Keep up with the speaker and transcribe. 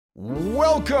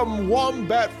Welcome,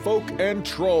 wombat folk and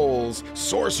trolls,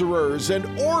 sorcerers and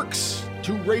orcs,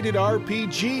 to Rated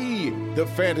RPG, the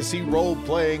fantasy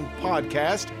role-playing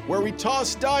podcast where we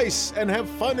toss dice and have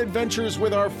fun adventures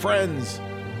with our friends.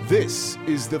 This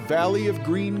is the Valley of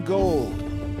Green Gold,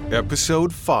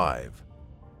 Episode 5.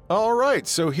 All right,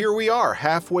 so here we are,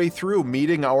 halfway through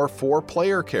meeting our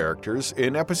 4-player characters.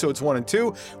 In episodes 1 and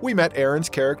 2, we met Aaron's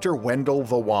character, Wendell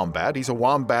the Wombat. He's a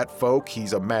wombat folk,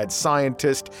 he's a mad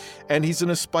scientist, and he's an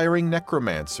aspiring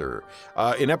necromancer.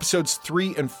 In episodes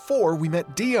 3 and 4, we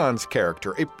met Dion's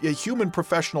character, a human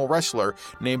professional wrestler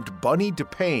named Bunny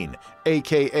DePayne,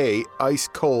 a.k.a. Ice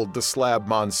Cold the Slab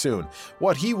Monsoon.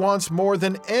 What he wants more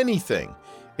than anything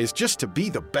is just to be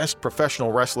the best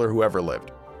professional wrestler who ever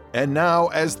lived. And now,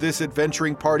 as this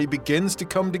adventuring party begins to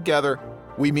come together,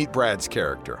 we meet Brad's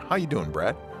character. How you doing,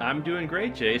 Brad? I'm doing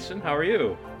great, Jason. How are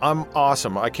you? I'm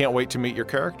awesome. I can't wait to meet your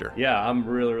character. Yeah, I'm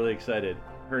really excited.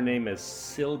 Her name is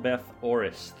Silbeth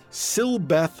Orist.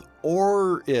 Silbeth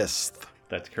Orist.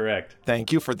 That's correct.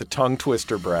 Thank you for the tongue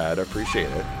twister, Brad. I appreciate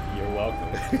it. You're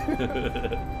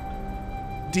welcome.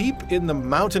 Deep in the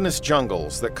mountainous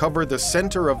jungles that cover the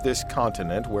center of this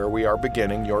continent where we are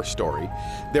beginning your story,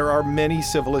 there are many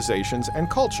civilizations and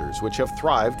cultures which have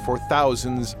thrived for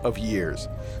thousands of years.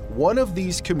 One of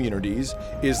these communities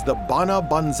is the Bana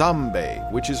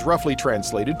Banzambe, which is roughly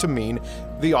translated to mean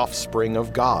the offspring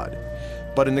of God.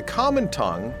 But in the common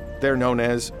tongue, they're known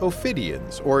as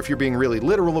Ophidians, or if you're being really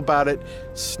literal about it,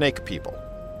 snake people.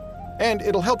 And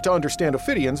it'll help to understand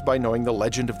Ophidians by knowing the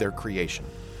legend of their creation.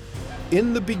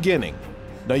 In the beginning,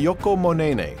 Nayoko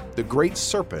Monene, the great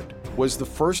serpent, was the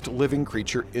first living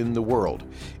creature in the world.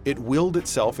 It willed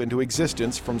itself into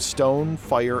existence from stone,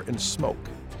 fire, and smoke.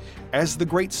 As the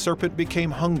great serpent became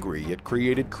hungry, it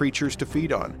created creatures to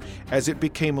feed on. As it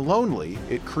became lonely,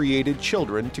 it created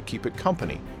children to keep it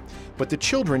company. But the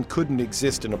children couldn't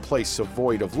exist in a place so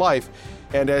void of life,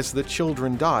 and as the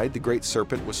children died, the great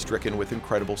serpent was stricken with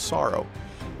incredible sorrow.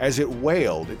 As it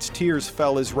wailed, its tears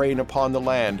fell as rain upon the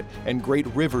land, and great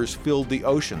rivers filled the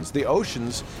oceans. The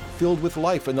oceans filled with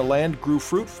life, and the land grew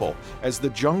fruitful. As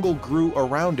the jungle grew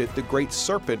around it, the great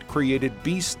serpent created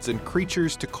beasts and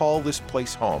creatures to call this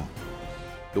place home.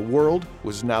 The world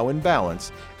was now in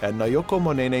balance, and Nayoko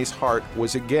Monene's heart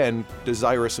was again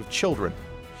desirous of children.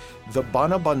 The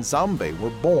Bana Banzambe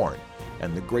were born,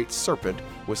 and the great serpent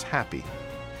was happy.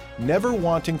 Never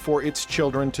wanting for its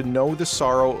children to know the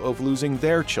sorrow of losing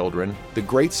their children, the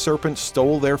great serpent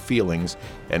stole their feelings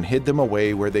and hid them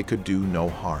away where they could do no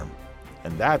harm.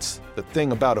 And that's the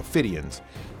thing about Ophidians.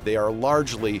 They are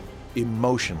largely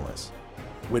emotionless.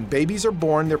 When babies are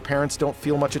born, their parents don't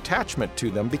feel much attachment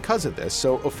to them because of this,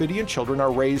 so Ophidian children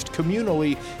are raised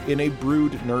communally in a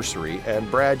brood nursery, and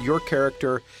Brad, your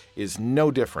character is no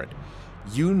different.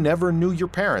 You never knew your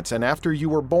parents, and after you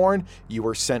were born, you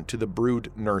were sent to the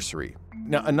brood nursery.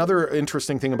 Now, another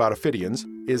interesting thing about Ophidians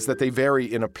is that they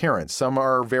vary in appearance. Some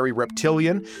are very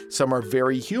reptilian, some are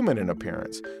very human in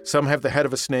appearance. Some have the head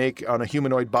of a snake on a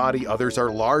humanoid body, others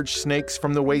are large snakes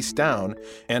from the waist down,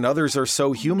 and others are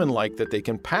so human-like that they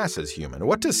can pass as human.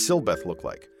 What does Silbeth look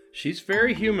like? She's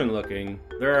very human-looking.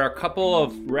 There are a couple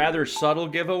of rather subtle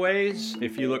giveaways.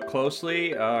 If you look closely,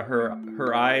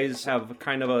 her eyes have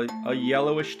kind of a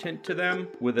yellowish tint to them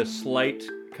with a slight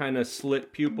kind of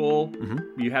slit pupil.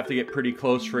 Mm-hmm. You have to get pretty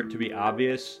close for it to be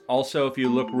obvious. Also, if you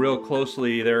look real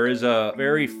closely, there is a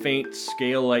very faint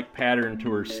scale-like pattern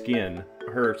to her skin.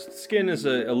 Her skin is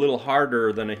a little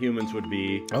harder than a human's would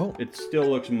be. Oh. It still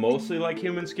looks mostly like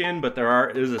human skin, but there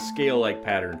is a scale-like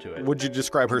pattern to it. Would you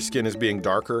describe her skin as being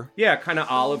darker? Yeah, kind of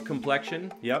olive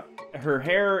complexion. Yep. Her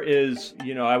hair is,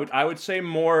 I would say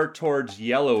more towards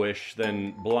yellowish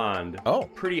than blonde. Oh.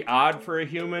 Pretty odd for a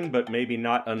human, but maybe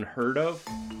not unheard of.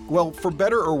 Well, for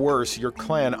better or worse, your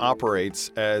clan operates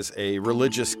as a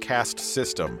religious caste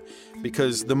system,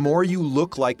 because the more you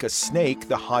look like a snake,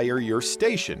 the higher your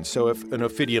station. So if an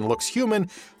Ophidian looks human,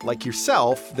 like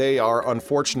yourself, they are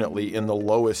unfortunately in the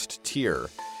lowest tier.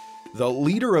 The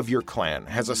leader of your clan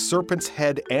has a serpent's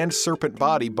head and serpent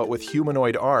body, but with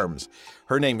humanoid arms.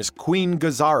 Her name is Queen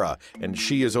Gazara, and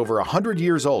she is over 100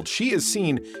 years old. She is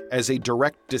seen as a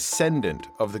direct descendant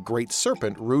of the great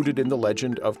serpent rooted in the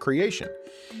legend of creation.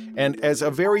 And as a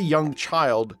very young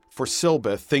child, for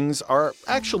Silbeth, things are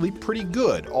actually pretty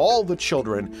good. All the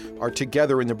children are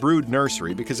together in the brood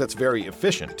nursery because that's very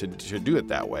efficient to do it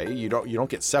that way. You don't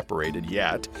get separated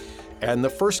yet. And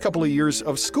the first couple of years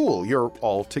of school, you're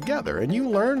all together and you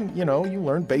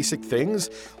learn basic things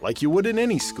like you would in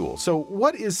any school. So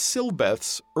what is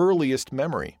Silbeth's earliest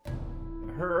memory?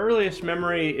 Her earliest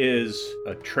memory is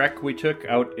a trek we took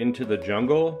out into the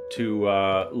jungle to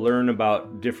learn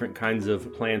about different kinds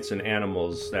of plants and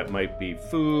animals that might be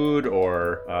food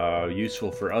or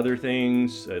useful for other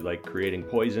things, like creating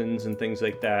poisons and things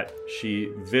like that.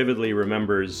 She vividly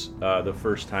remembers the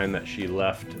first time that she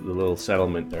left the little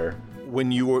settlement there. When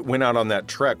you went out on that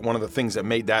trek, one of the things that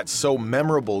made that so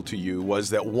memorable to you was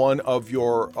that one of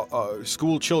your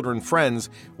school children friends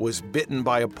was bitten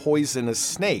by a poisonous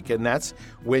snake. And that's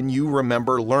when you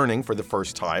remember learning for the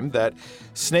first time that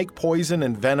snake poison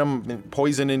and venom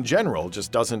poison in general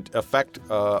just doesn't affect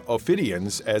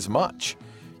ophidians as much.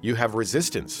 You have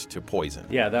resistance to poison.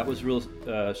 Yeah, that was real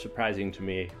surprising to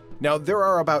me. Now, there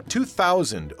are about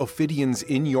 2,000 Ophidians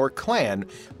in your clan,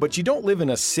 but you don't live in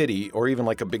a city or even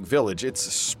like a big village. It's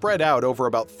spread out over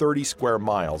about 30 square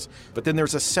miles. But then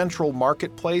there's a central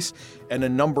marketplace and a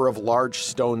number of large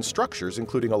stone structures,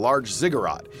 including a large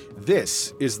ziggurat.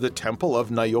 This is the Temple of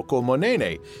Nayoko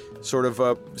Monene, sort of,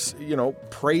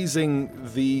 praising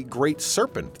the great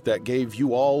serpent that gave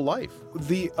you all life.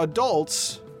 The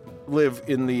adults live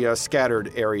in the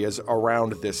scattered areas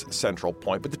around this central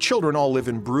point, but the children all live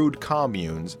in brood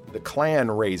communes. The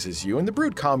clan raises you, and the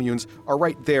brood communes are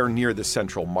right there near the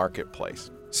central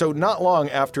marketplace. So not long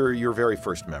after your very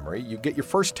first memory, you get your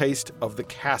first taste of the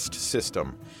caste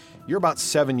system. You're about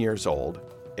 7 years old,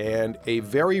 and a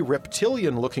very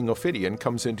reptilian-looking Ophidian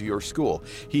comes into your school.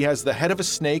 He has the head of a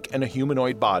snake and a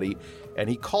humanoid body, and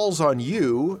he calls on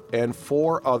you and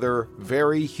 4 other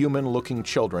very human-looking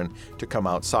children to come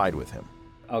outside with him.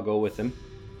 I'll go with him.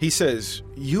 He says,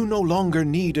 "You no longer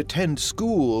need attend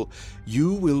school.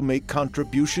 You will make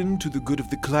contribution to the good of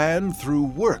the clan through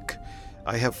work.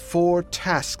 I have 4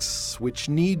 tasks which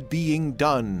need being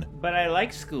done." But I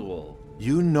like school.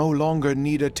 "You no longer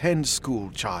need attend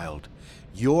school, child.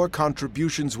 Your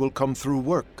contributions will come through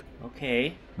work."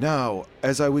 Okay. "Now,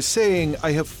 as I was saying,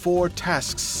 I have 4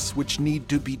 tasks which need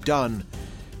to be done.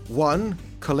 1,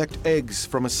 collect eggs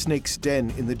from a snake's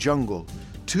den in the jungle.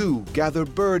 2, gather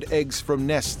bird eggs from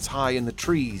nests high in the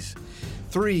trees.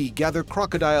 3, gather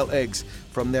crocodile eggs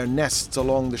from their nests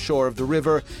along the shore of the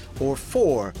river. Or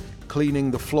 4,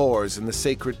 cleaning the floors in the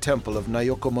sacred temple of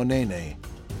Nayoko Monene."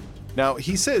 Now,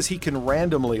 he says he can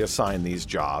randomly assign these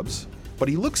jobs, but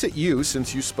he looks at you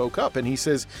since you spoke up and he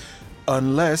says,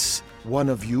 "Unless one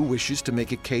of you wishes to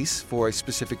make a case for a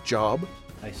specific job."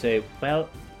 I say, well,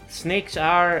 snakes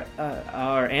are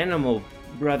our animal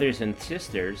brothers and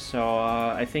sisters, so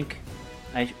I think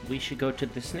we should go to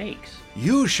the snakes.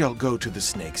 "You shall go to the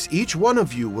snakes. Each one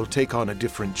of you will take on a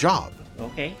different job."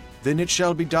 Okay. "Then it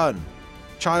shall be done.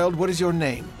 Child, what is your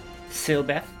name?"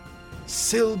 Silbeth.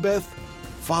 "Silbeth,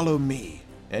 follow me."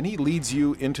 And he leads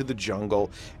you into the jungle.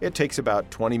 It takes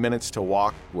about 20 minutes to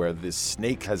walk where this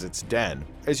snake has its den.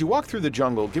 As you walk through the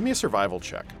jungle, give me a survival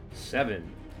check. 7.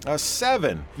 A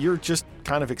 7. You're just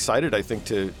kind of excited, I think,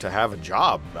 to have a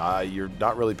job. You're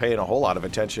not really paying a whole lot of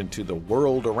attention to the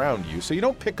world around you, so you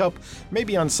don't pick up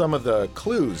maybe on some of the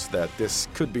clues that this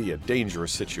could be a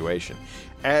dangerous situation.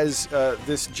 As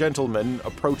this gentleman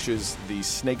approaches the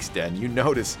snake's den, you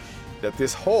notice that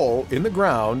this hole in the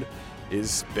ground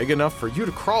is big enough for you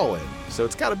to crawl in, so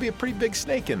it's got to be a pretty big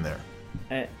snake in there.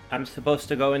 I'm supposed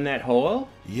to go in that hole?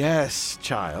 "Yes,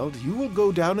 child. You will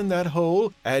go down in that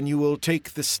hole, and you will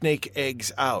take the snake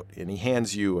eggs out." And he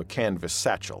hands you a canvas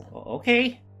satchel.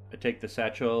 Okay. I take the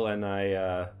satchel and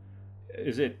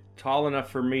is it tall enough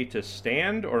for me to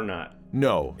stand or not?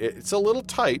 No, it's a little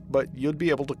tight, but you'd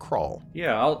be able to crawl.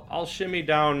 Yeah, I'll shimmy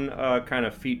down kind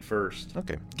of feet first.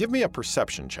 Okay, give me a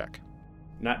perception check.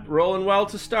 Not rolling well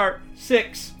to start.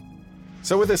 6.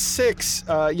 So with a 6,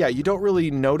 you don't really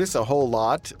notice a whole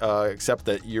lot, except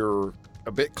that you're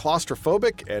a bit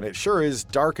claustrophobic, and it sure is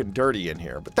dark and dirty in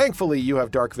here. But thankfully, you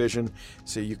have dark vision,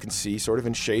 so you can see sort of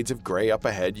in shades of gray up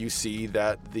ahead. You see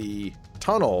that the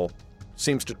tunnel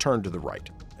seems to turn to the right.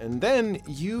 And then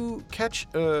you catch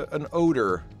an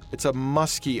odor. It's a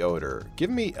musky odor.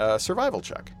 Give me a survival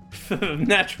check.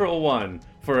 Natural 1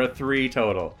 for a 3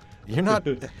 total. You're not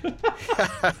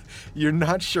you're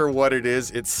not sure what it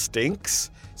is. It stinks.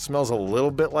 Smells a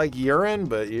little bit like urine,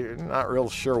 but you're not real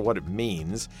sure what it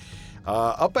means.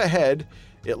 Up ahead,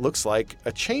 it looks like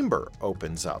a chamber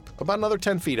opens up, about another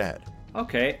 10 feet ahead.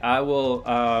 Okay, I will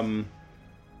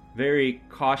very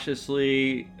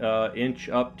cautiously inch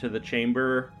up to the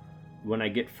chamber. When I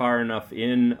get far enough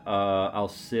in, I'll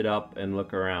sit up and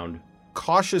look around.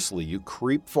 Cautiously, you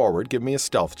creep forward. Give me a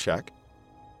stealth check.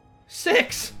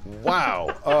 6!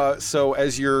 Wow. So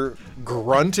as you're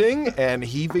grunting and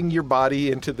heaving your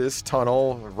body into this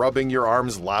tunnel, rubbing your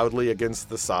arms loudly against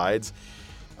the sides,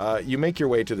 you make your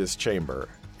way to this chamber.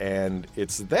 and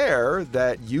it's there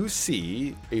that you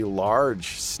see a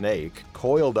large snake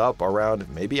coiled up around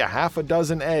maybe a half a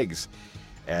dozen eggs.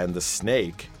 And the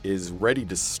snake is ready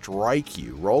to strike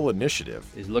you. Roll initiative.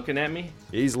 He's looking at me?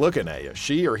 He's looking at you.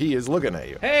 She or he is looking at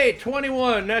you. Hey,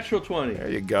 21, natural 20. There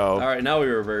you go. All right, now we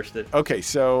reversed it. Okay,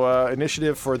 so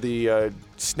initiative for the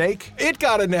snake. It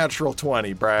got a natural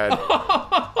 20, Brad.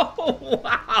 Oh,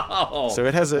 wow. So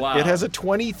it has a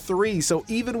 23. So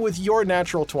even with your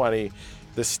natural 20,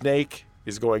 the snake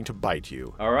is going to bite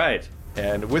you. All right.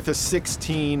 And with a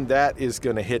 16, that is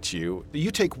going to hit you.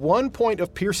 You take 1 point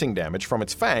of piercing damage from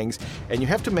its fangs, and you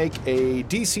have to make a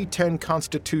DC 10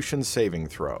 Constitution saving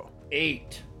throw.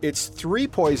 8. It's 3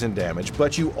 poison damage,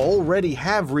 but you already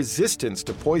have resistance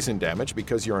to poison damage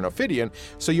because you're an Ophidian,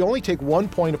 so you only take 1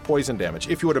 point of poison damage.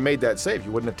 If you would have made that save,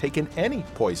 you wouldn't have taken any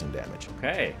poison damage.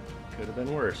 Okay. Could have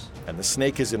been worse. And the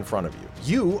snake is in front of you.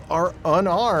 You are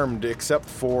unarmed except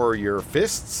for your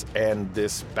fists and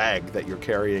this bag that you're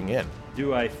carrying in.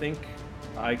 Do I think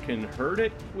I can hurt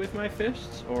it with my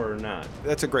fists or not?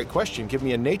 That's a great question. Give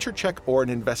me a nature check or an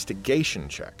investigation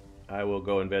check. I will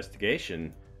go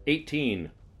investigation. 18.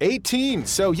 18.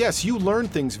 So yes, you learn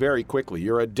things very quickly.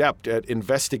 You're adept at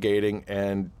investigating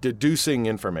and deducing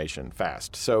information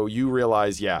fast. So you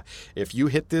realize, yeah, if you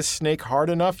hit this snake hard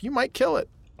enough, you might kill it.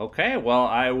 Okay, well,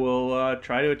 I will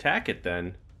try to attack it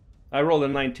then. I rolled a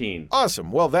 19.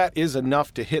 Awesome. Well, that is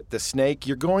enough to hit the snake.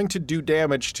 You're going to do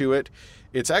damage to it.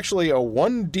 It's actually a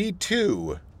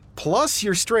 1d2 plus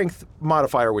your strength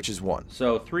modifier, which is 1.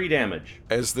 So 3 damage.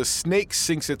 As the snake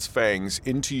sinks its fangs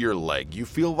into your leg, you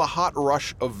feel the hot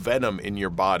rush of venom in your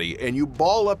body, and you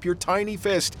ball up your tiny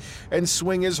fist and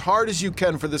swing as hard as you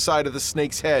can for the side of the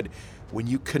snake's head. When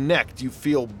you connect, you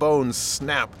feel bones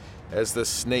snap as the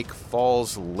snake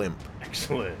falls limp.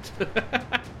 Excellent.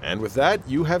 And with that,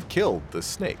 you have killed the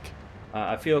snake.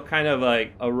 I feel kind of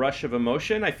like a rush of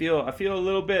emotion. I feel a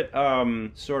little bit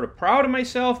sort of proud of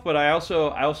myself, but I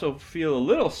also feel a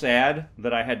little sad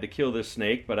that I had to kill this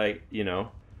snake. But I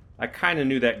kind of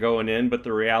knew that going in, but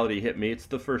the reality hit me. It's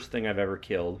the first thing I've ever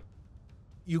killed.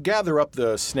 You gather up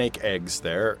the snake eggs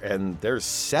there, and there's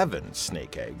 7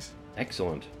 snake eggs.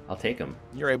 Excellent. I'll take them.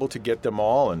 You're able to get them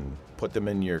all and put them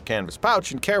in your canvas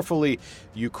pouch, and carefully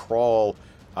you crawl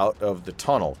out of the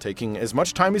tunnel, taking as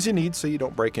much time as you need so you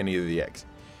don't break any of the eggs.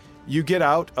 You get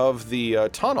out of the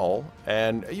tunnel,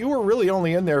 and you were really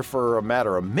only in there for a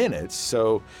matter of minutes,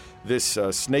 so this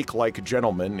snake-like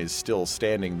gentleman is still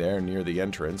standing there near the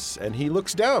entrance, and he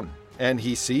looks down, and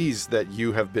he sees that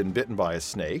you have been bitten by a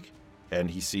snake,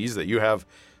 and he sees that you have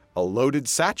a loaded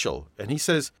satchel, and he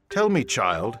says, "Tell me,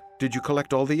 child, did you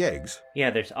collect all the eggs?"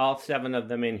 Yeah, there's all 7 of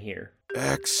them in here.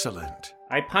 Excellent.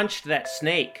 I punched that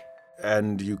snake.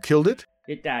 And you killed it?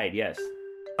 It died, yes.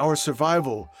 Our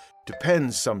survival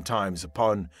depends sometimes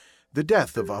upon the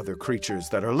death of other creatures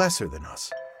that are lesser than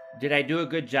us. Did I do a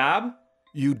good job?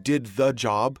 You did the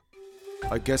job?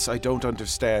 I guess I don't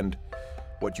understand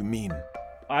what you mean.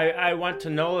 I want to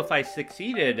know if I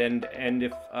succeeded and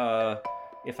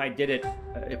if I did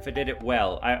it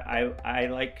well. I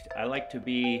like to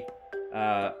be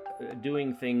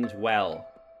doing things well.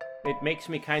 It makes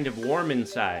me kind of warm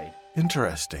inside.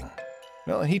 Interesting.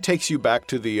 Well, he takes you back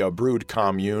to the Brood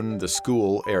Commune, the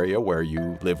school area where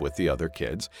you live with the other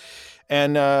kids.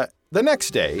 And the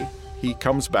next day, he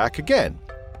comes back again.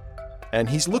 And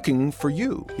he's looking for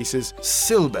you. He says,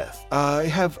 "Silbeth, I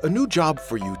have a new job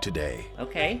for you today.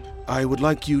 Okay. I would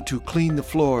like you to clean the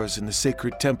floors in the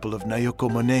sacred temple of Nyoko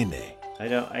Monene."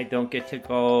 I don't get to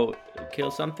go kill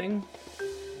something?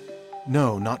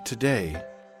 No, not today.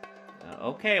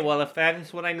 Okay, well, if that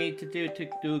is what I need to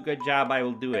do a good job, I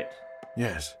will do it.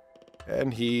 Yes.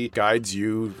 And he guides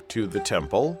you to the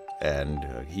temple,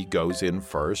 and he goes in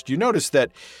first. You notice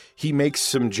that he makes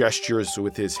some gestures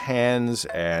with his hands,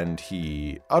 and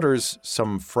he utters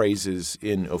some phrases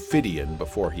in Ophidian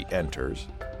before he enters.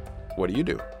 What do you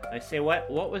do? I say, what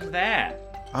was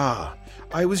that? Ah,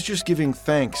 I was just giving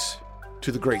thanks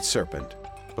to the Great Serpent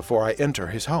before I enter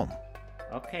his home.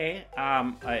 Okay,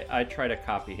 I try to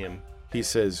copy him. He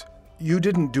says, "You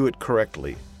didn't do it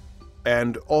correctly.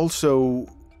 And also,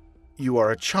 you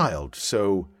are a child,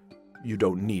 so you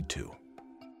don't need to."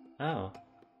 Oh.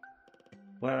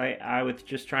 Well, I was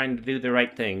just trying to do the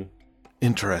right thing.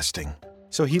 Interesting.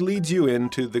 So he leads you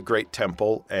into the great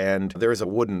temple, and there's a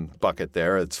wooden bucket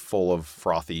there. It's full of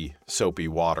frothy, soapy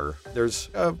water. There's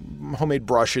a homemade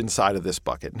brush inside of this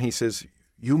bucket, and he says,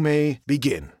 "You may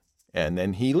begin." And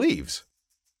then he leaves.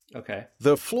 Okay.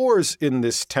 The floors in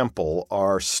this temple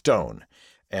are stone,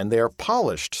 and they are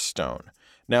polished stone.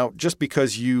 Now, just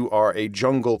because you are a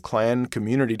jungle clan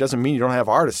community doesn't mean you don't have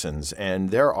artisans, and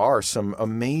there are some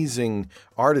amazing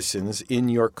artisans in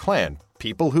your clan.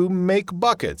 People who make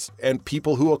buckets and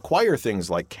people who acquire things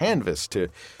like canvas to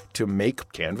make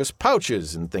canvas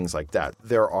pouches and things like that.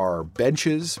 There are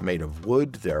benches made of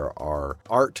wood. There are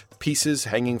art pieces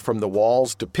hanging from the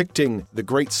walls depicting the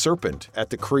great serpent at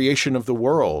the creation of the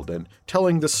world and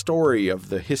telling the story of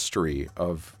the history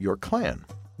of your clan.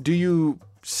 Do you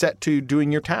set to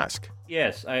doing your task?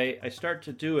 Yes, I start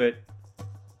to do it,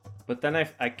 but then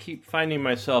I keep finding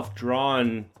myself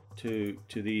drawn to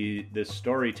this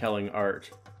storytelling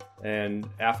art, and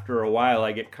after a while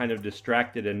I get kind of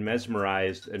distracted and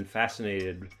mesmerized and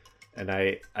fascinated, and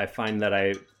I find that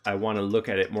I want to look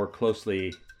at it more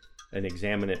closely and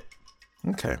examine it.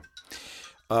 Okay.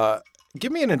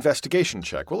 Give me an investigation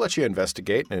check. We'll let you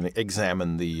investigate and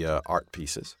examine the art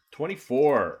pieces.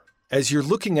 24. As you're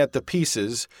looking at the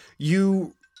pieces,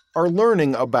 you are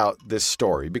learning about this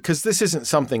story, because this isn't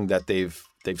something that they've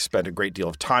spent a great deal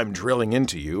of time drilling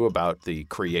into you about the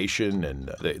creation and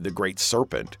the great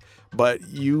serpent. But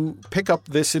you pick up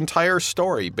this entire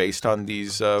story based on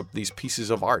these pieces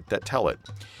of art that tell it.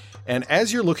 And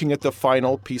as you're looking at the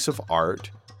final piece of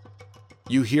art,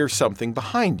 you hear something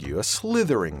behind you, a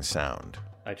slithering sound.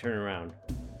 I turn around.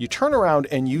 You turn around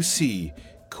and you see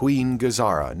Queen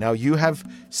Gazara. Now, you have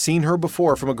seen her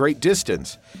before from a great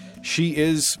distance. She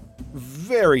is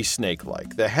very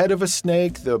snake-like. The head of a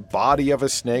snake, the body of a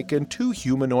snake, and 2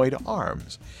 humanoid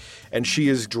arms. And she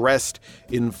is dressed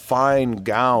in fine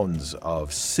gowns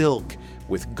of silk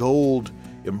with gold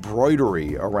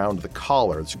embroidery around the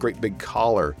collar. It's a great big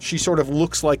collar. She sort of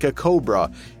looks like a cobra.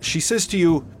 She says to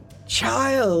you,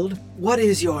 "Child, what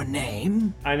is your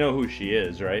name?" I know who she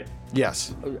is, right?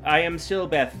 "Yes." I am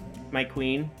Silbeth, my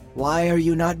queen. "Why are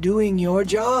you not doing your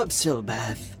job,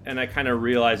 Silbeth?" And I kind of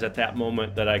realized at that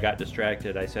moment that I got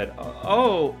distracted. I said,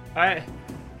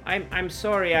 I'm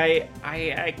sorry.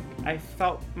 I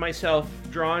felt myself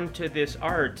drawn to this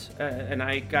art, and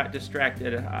I got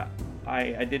distracted.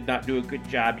 I did not do a good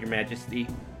job, Your Majesty."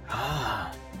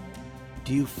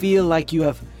 Do you feel like you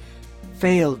have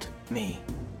failed me?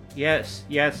 Yes,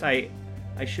 I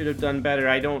should have done better.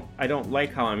 I don't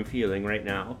like how I'm feeling right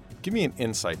now. Give me an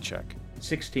insight check.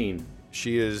 16.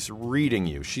 She is reading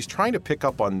you. She's trying to pick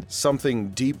up on something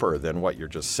deeper than what you're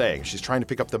just saying. She's trying to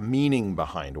pick up the meaning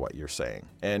behind what you're saying.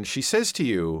 And she says to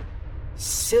you,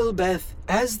 "Silbeth,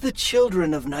 as the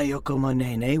children of Nayoko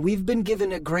Monene, we've been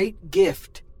given a great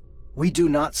gift. We do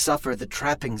not suffer the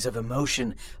trappings of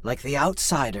emotion like the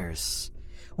outsiders.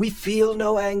 We feel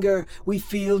no anger, we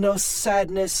feel no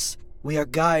sadness. We are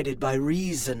guided by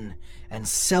reason and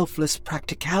selfless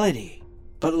practicality.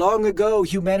 But long ago,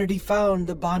 humanity found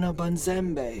the Bana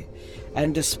Banzembe,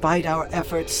 and despite our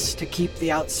efforts to keep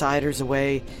the outsiders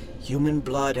away, human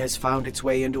blood has found its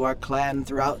way into our clan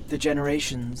throughout the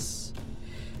generations.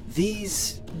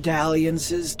 These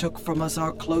dalliances took from us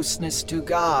our closeness to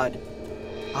God.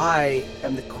 I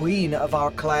am the queen of our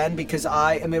clan because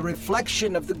I am a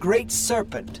reflection of the great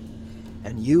serpent,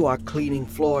 and you are cleaning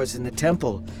floors in the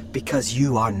temple because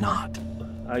you are not."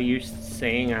 Are you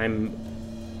saying I'm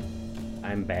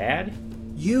bad?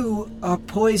 You are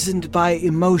poisoned by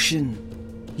emotion.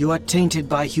 You are tainted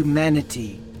by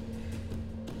humanity.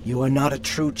 You are not a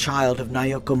true child of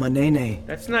Nayoko Monene.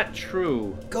 That's not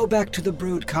true. Go back to the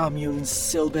brood communes,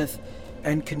 Silbeth,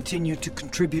 and continue to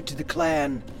contribute to the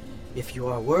clan. If you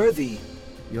are worthy,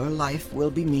 your life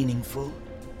will be meaningful.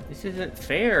 This isn't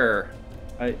fair.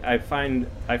 I find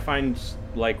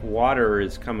like water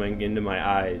is coming into my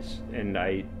eyes, and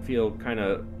I feel kind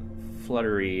of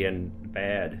fluttery and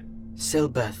bad.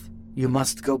 Silbeth, you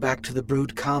must go back to the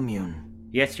brood commune.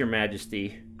 Yes, Your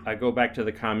Majesty. I go back to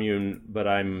the commune, but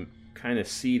I'm kind of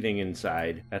seething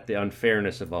inside at the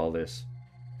unfairness of all this.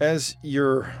 As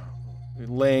you're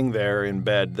laying there in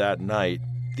bed that night,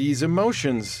 these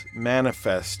emotions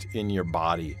manifest in your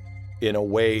body in a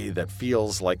way that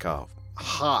feels like a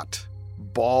hot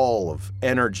ball of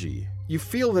energy. You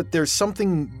feel that there's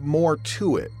something more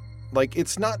to it. Like,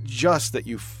 it's not just that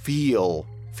you feel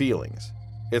feelings.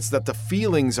 It's that the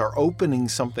feelings are opening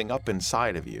something up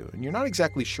inside of you, and you're not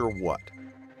exactly sure what.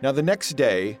 Now, the next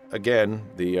day, again,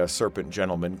 the serpent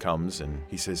gentleman comes and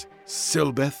he says,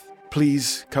 "Silbeth,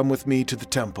 please come with me to the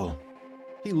temple."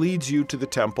 He leads you to the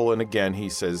temple, and again, he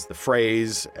says the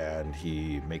phrase, and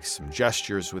he makes some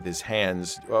gestures with his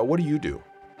hands. What do you do?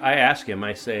 I ask him,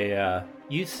 I say,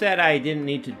 you said I didn't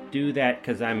need to do that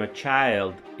because I'm a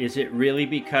child. Is it really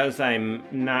because I'm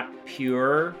not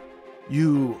pure?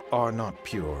 You are not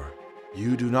pure.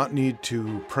 You do not need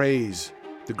to praise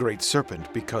the great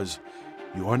serpent because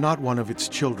you are not one of its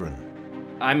children.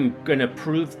 I'm gonna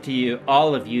prove to you,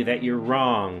 all of you, that you're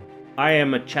wrong. I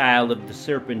am a child of the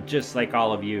serpent just like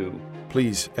all of you.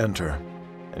 Please enter.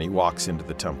 And he walks into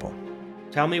the temple.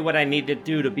 Tell me what I need to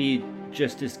do to be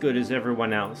just as good as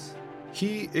everyone else.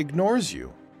 He ignores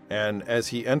you, and as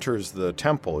he enters the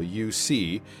temple, you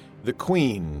see the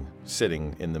queen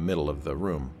sitting in the middle of the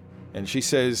room. And she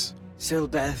says,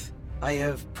 Silbeth, I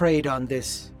have prayed on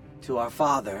this to our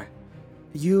father.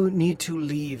 You need to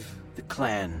leave the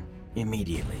clan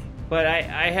immediately. But I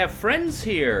have friends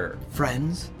here.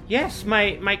 Friends? Yes,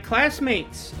 my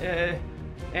classmates,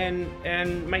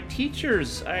 and my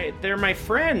teachers. They're my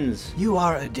friends. You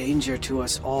are a danger to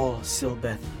us all,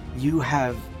 Silbeth. You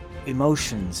have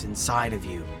emotions inside of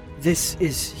you. This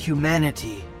is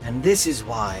humanity, and this is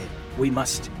why we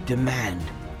must demand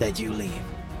that you leave.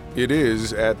 It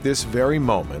is at this very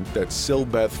moment that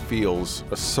Silbeth feels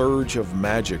a surge of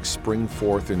magic spring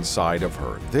forth inside of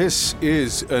her. This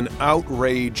is an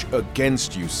outrage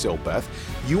against you, Silbeth.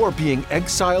 You are being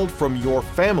exiled from your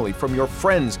family, from your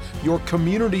friends, your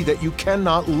community that you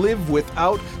cannot live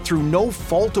without through no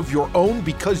fault of your own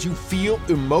because you feel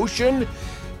emotion.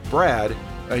 Brad,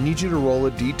 I need you to roll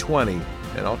a d20,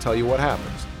 and I'll tell you what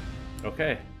happens.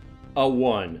 Okay. A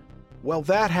 1. Well,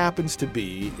 that happens to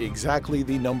be exactly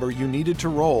the number you needed to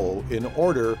roll in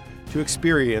order to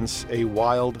experience a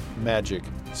wild magic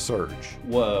surge.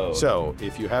 Whoa. So,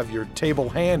 if you have your table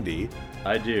handy,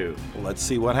 I do. let's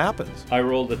see what happens. I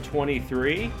rolled a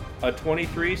 23. A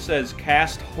 23 says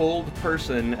cast hold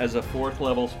person as a 4th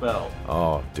level spell.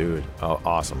 Oh, dude. Oh,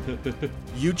 awesome.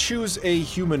 You choose a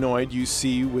humanoid you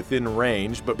see within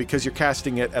range, but because you're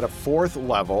casting it at a 4th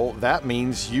level, that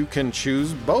means you can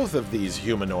choose both of these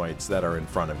humanoids that are in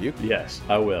front of you. Yes,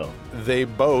 I will. They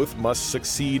both must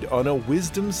succeed on a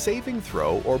wisdom saving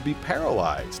throw or be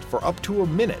paralyzed for up to a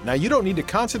minute. Now, you don't need to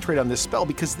concentrate on this spell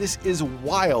because this is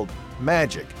wild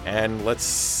magic. And let's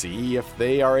see if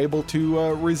they are able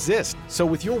to resist. So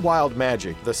with your wild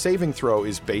magic, the saving throw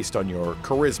is based on your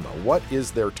charisma. What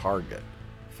is their target?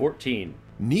 14.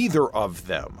 Neither of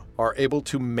them are able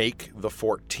to make the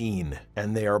 14,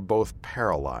 and they are both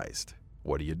paralyzed.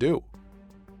 What do you do?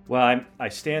 Well, I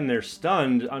stand there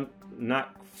stunned,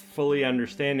 not fully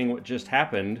understanding what just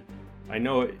happened. I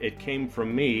know it came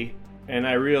from me, and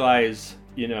I realize,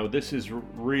 this is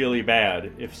really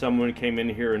bad. If someone came in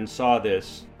here and saw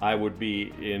this, I would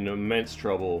be in immense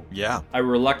trouble. Yeah. I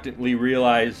reluctantly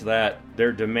realize that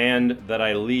their demand that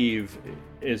I leave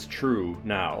is true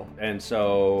now, and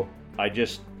so I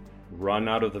just run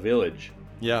out of the village.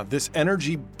 Yeah, this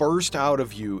energy burst out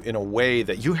of you in a way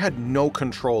that you had no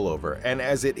control over, and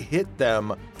as it hit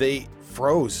them, they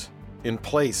froze in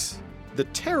place. The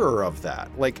terror of that,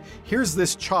 here's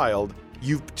this child.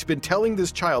 You've been telling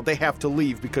this child they have to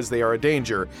leave because they are a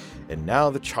danger, and now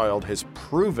the child has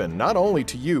proven, not only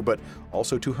to you, but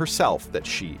also to herself, that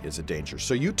she is a danger.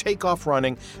 So you take off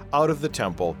running out of the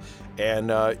temple,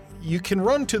 and you can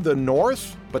run to the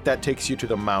north, but that takes you to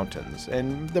the mountains.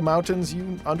 And the mountains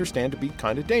you understand to be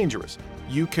kind of dangerous.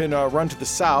 You can run to the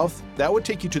south. That would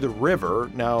take you to the river.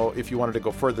 Now, if you wanted to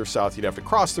go further south, you'd have to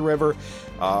cross the river,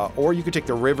 or you could take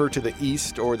the river to the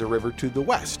east or the river to the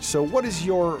west. So what is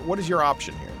your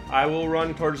option here? I will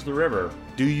run towards the river.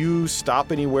 Do you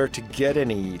stop anywhere to get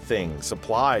anything,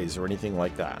 supplies or anything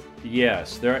like that?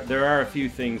 Yes, there are a few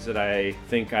things that I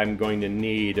think I'm going to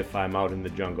need if I'm out in the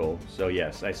jungle. So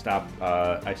yes, I stop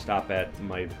at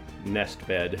my nest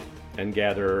bed and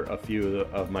gather a few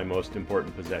of my most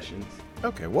important possessions.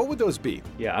 Okay, what would those be?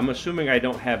 Yeah, I'm assuming I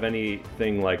don't have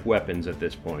anything like weapons at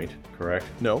this point, correct?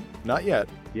 No, not yet.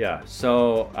 Yeah,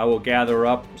 so I will gather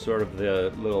up sort of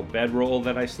the little bedroll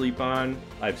that I sleep on.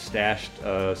 I've stashed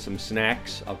some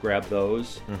snacks. I'll grab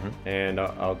those, and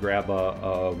I'll grab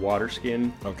a water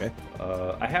skin. Okay.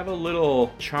 I have a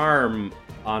little charm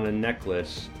on a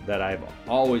necklace that I've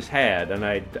always had, and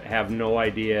I have no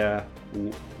idea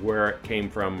where it came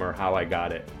from or how I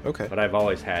got it. Okay. But I've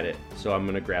always had it, so I'm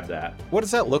gonna grab that. What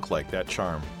does that look like, that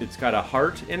charm? It's got a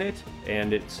heart in it,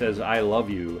 and it says "I love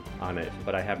you" on it,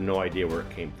 but I have no idea where it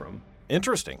came from.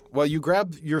 Interesting. Well, you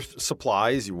grab your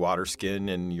supplies, your water skin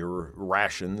and your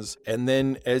rations, and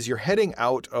then as you're heading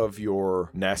out of your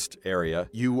nest area,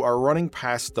 you are running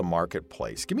past the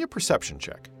marketplace. Give me a perception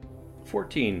check.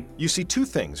 14. You see two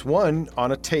things. One,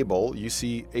 on a table, you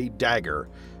see a dagger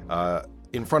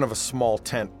in front of a small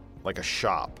tent, like a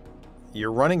shop.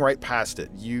 You're running right past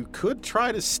it. You could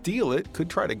try to steal it, could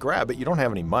try to grab it. You don't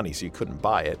have any money, so you couldn't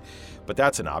buy it, but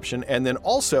that's an option. And then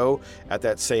also, at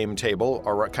that same table,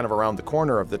 or kind of around the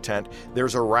corner of the tent,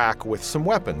 there's a rack with some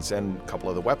weapons, and a couple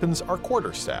of the weapons are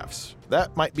quarterstaffs.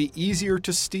 That might be easier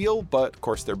to steal, but of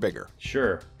course they're bigger.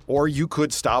 Sure. Or you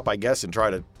could stop, I guess, and try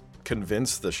to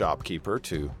convince the shopkeeper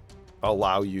to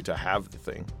allow you to have the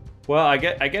thing. Well, I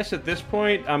guess at this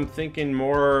point, I'm thinking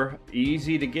more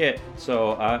easy to get,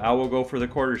 so I will go for the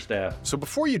quarterstaff. So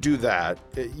before you do that,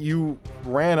 you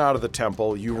ran out of the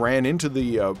temple, you ran into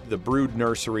the brood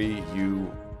nursery, you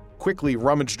quickly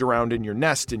rummaged around in your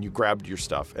nest, and you grabbed your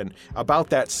stuff. And about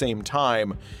that same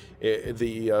time,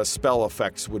 the spell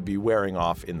effects would be wearing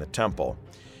off in the temple.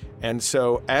 And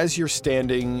so as you're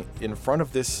standing in front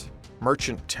of this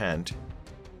merchant tent,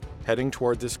 heading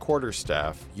toward this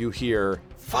quarterstaff, you hear,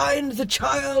 "Find the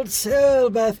child,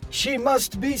 Silbeth. She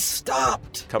must be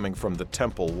stopped." coming from the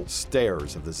temple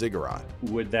stairs of the ziggurat.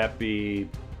 Would that be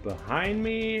behind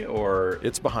me, or...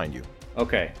 It's behind you.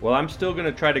 Okay, well, I'm still going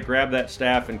to try to grab that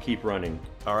staff and keep running.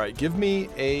 All right, give me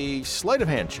a sleight of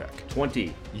hand check.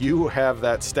 20. You have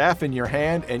that staff in your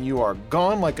hand, and you are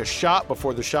gone like a shot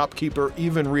before the shopkeeper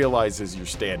even realizes you're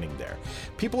standing there.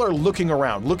 People are looking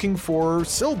around, looking for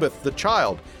Silbeth, the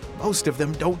child. Most of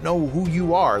them don't know who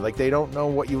you are, like they don't know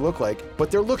what you look like, but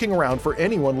they're looking around for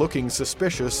anyone looking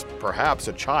suspicious, perhaps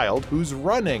a child who's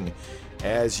running,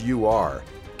 as you are.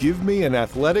 Give me an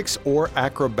athletics or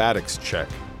acrobatics check.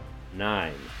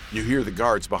 9. You hear the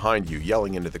guards behind you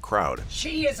yelling into the crowd.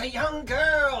 "She is a young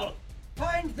girl.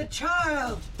 Find the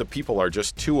child." The people are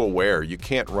just too aware you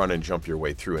can't run and jump your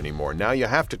way through anymore. Now you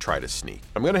have to try to sneak.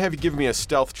 I'm going to have you give me a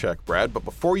stealth check, Brad, but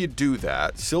before you do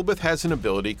that, Silbeth has an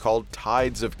ability called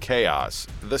Tides of Chaos.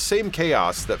 The same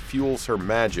chaos that fuels her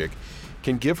magic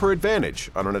can give her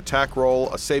advantage on an attack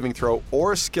roll, a saving throw,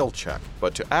 or a skill check.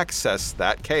 But to access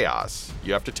that chaos,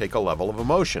 you have to take a level of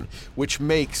emotion, which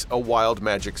makes a wild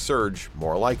magic surge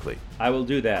more likely. I will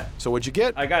do that. So what'd you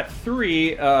get? I got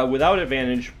 3 without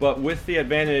advantage, but with the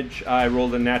advantage, I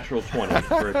rolled a natural 20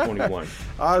 for a 21.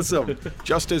 Awesome.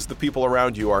 Just as the people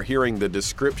around you are hearing the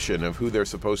description of who they're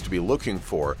supposed to be looking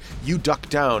for, you duck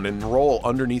down and roll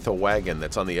underneath a wagon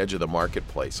that's on the edge of the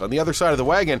marketplace. On the other side of the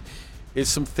wagon is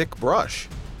some thick brush.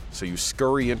 So you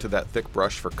scurry into that thick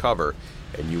brush for cover,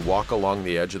 and you walk along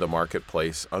the edge of the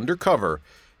marketplace under cover,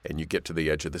 and you get to the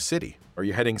edge of the city. Are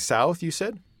you heading south, you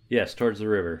said? Yes, towards the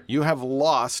river. You have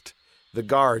lost the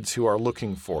guards who are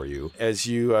looking for you. As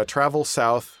you travel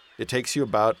south, it takes you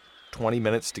about 20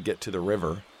 minutes to get to the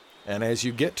river. And as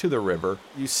you get to the river,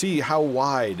 you see how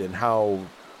wide and how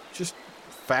just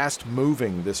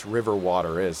fast-moving this river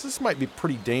water is. This might be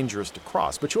pretty dangerous to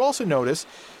cross, but you also notice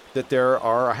that there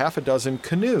are a half a dozen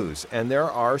canoes, and there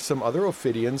are some other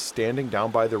Ophidians standing down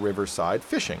by the riverside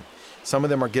fishing. Some of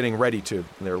them are getting ready to,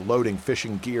 they're loading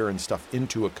fishing gear and stuff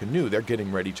into a canoe. They're getting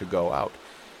ready to go out.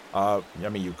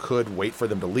 You could wait for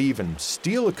them to leave and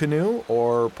steal a canoe,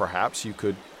 or perhaps you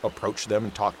could approach them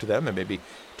and talk to them and maybe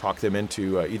talk them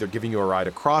into either giving you a ride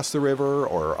across the river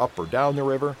or up or down the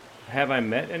river. Have I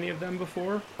met any of them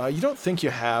before? You don't think you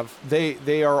have.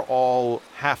 They are all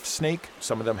half snake.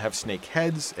 Some of them have snake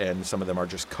heads, and some of them are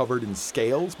just covered in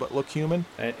scales but look human.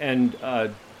 And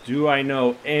do I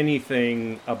know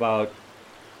anything about,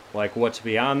 like, what's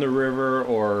beyond the river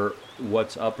or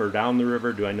what's up or down the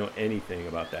river? Do I know anything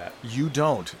about that? You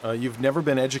don't. You've never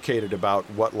been educated about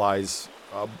what lies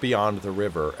beyond the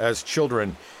river. As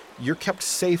children, you're kept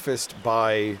safest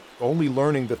by only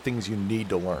learning the things you need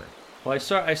to learn. Well,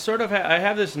 I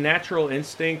have this natural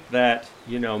instinct that,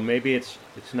 maybe it's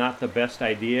not the best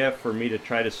idea for me to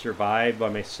try to survive by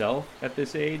myself at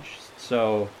this age.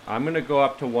 So I'm going to go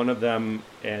up to one of them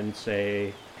and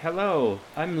say, "Hello,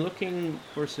 I'm looking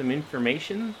for some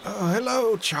information."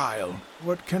 Hello, child.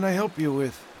 What can I help you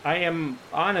with? I am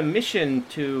on a mission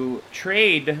to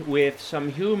trade with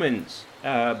some humans,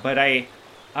 but I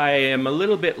am a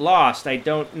little bit lost. I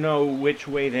don't know which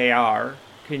way they are.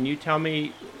 Can you tell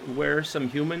me where some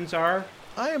humans are?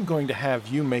 I am going to have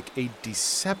you make a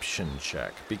deception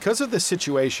check. Because of the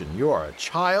situation, you are a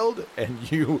child,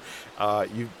 and you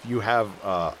have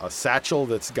a satchel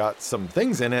that's got some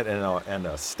things in it and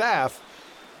a staff,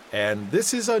 and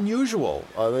this is unusual.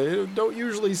 They don't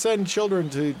usually send children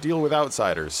to deal with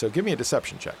outsiders, so give me a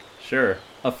deception check. Sure.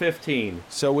 A 15.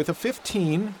 So with a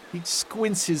 15, he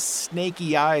squints his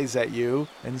snaky eyes at you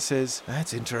and says,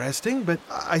 "That's interesting, but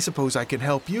I suppose I can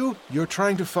help you. You're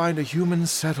trying to find a human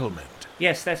settlement."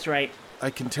 Yes, that's right.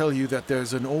 "I can tell you that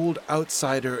there's an old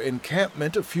outsider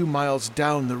encampment a few miles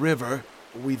down the river.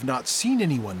 We've not seen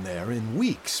anyone there in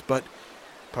weeks, but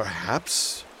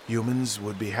perhaps humans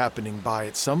would be happening by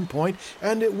at some point,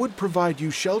 and it would provide you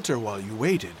shelter while you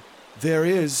waited. There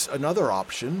is another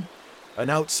option. An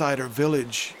outsider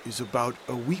village is about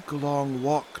a week-long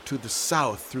walk to the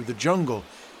south through the jungle.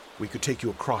 We could take you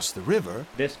across the river.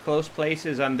 This close place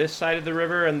is on this side of the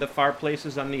river and the far place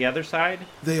is on the other side?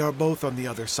 They are both on the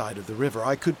other side of the river.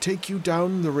 I could take you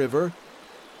down the river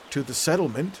to the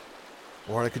settlement,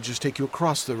 or I could just take you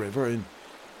across the river and,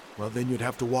 well, then you'd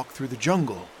have to walk through the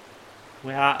jungle.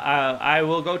 Well, I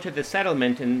will go to the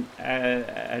settlement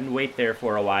and wait there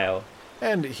for a while.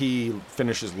 And he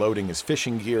finishes loading his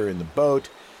fishing gear in the boat,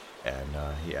 and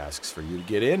he asks for you to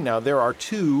get in. Now, there are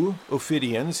two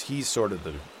Ophidians. He's sort of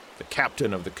the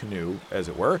captain of the canoe, as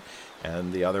it were,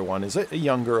 and the other one is a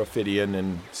younger Ophidian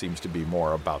and seems to be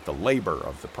more about the labor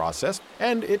of the process.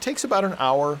 And it takes about an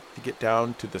hour to get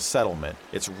down to the settlement.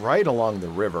 It's right along the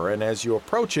river, and as you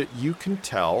approach it, you can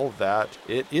tell that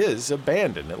it is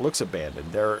abandoned. It looks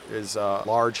abandoned. There is a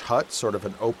large hut, sort of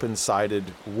an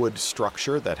open-sided wood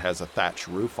structure that has a thatch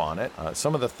roof on it.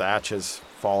 Some of the thatch has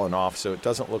fallen off, so it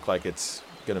doesn't look like it's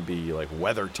going to be like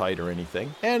weather tight or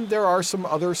anything. And there are some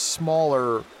other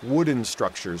smaller wooden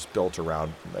structures built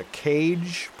around. A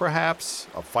cage, perhaps,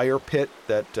 a fire pit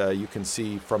that you can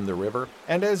see from the river.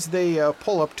 And as they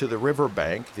pull up to the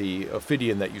riverbank, the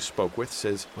Ophidian that you spoke with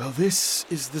says, "Well, this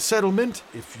is the settlement.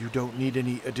 If you don't need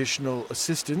any additional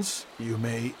assistance, you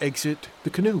may exit the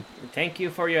canoe." Thank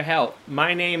you for your help.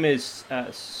 My name is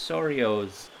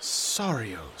Sorios.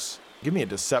 Sarios. Give me a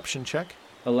deception check.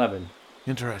 11.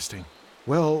 Interesting.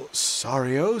 Well,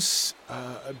 Sarios,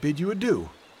 bid you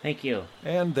adieu. Thank you.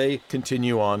 And they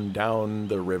continue on down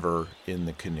the river in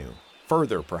the canoe,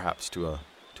 further perhaps to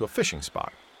a fishing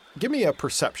spot. Give me a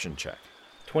perception check.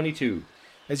 22.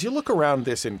 As you look around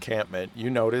this encampment,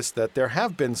 you notice that there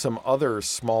have been some other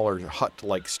smaller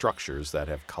hut-like structures that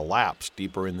have collapsed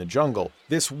deeper in the jungle.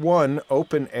 This one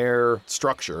open-air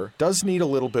structure does need a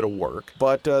little bit of work,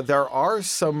 but there are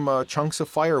some chunks of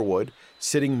firewood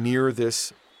sitting near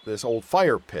this old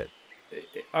fire pit.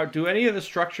 Do any of the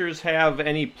structures have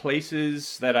any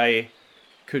places that I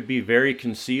could be very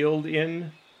concealed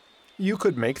in? You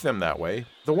could make them that way.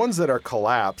 The ones that are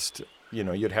collapsed,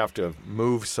 you'd have to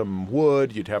move some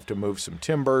wood, you'd have to move some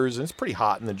timbers, and it's pretty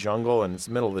hot in the jungle, and it's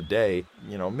the middle of the day.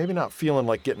 Maybe not feeling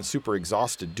like getting super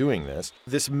exhausted doing this.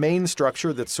 This main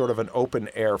structure that's sort of an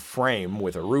open-air frame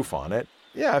with a roof on it,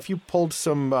 yeah, if you pulled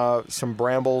some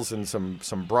brambles and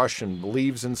some brush and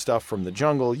leaves and stuff from the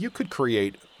jungle, you could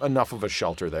create enough of a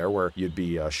shelter there where you'd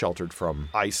be sheltered from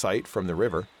eyesight from the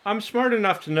river. I'm smart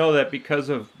enough to know that because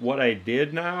of what I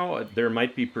did now, there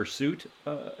might be pursuit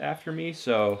after me,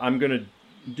 so I'm going to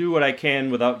do what I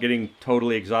can without getting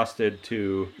totally exhausted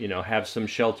to, have some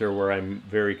shelter where I'm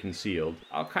very concealed.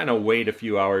 I'll kind of wait a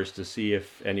few hours to see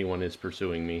if anyone is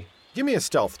pursuing me. Give me a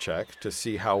stealth check to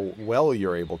see how well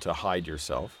you're able to hide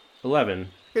yourself. 11.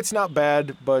 It's not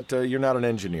bad, but you're not an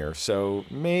engineer, so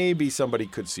maybe somebody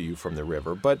could see you from the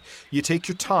river. But you take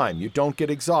your time. You don't get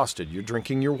exhausted. You're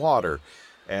drinking your water.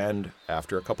 And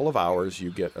after a couple of hours, you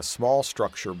get a small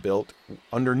structure built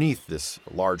underneath this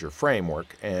larger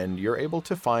framework, and you're able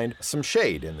to find some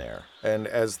shade in there. And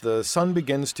as the sun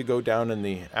begins to go down in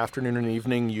the afternoon and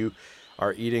evening, you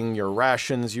are eating your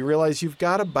rations. You realize you've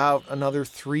got about another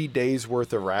 3 days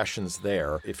worth of rations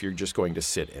there if you're just going to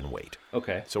sit and wait.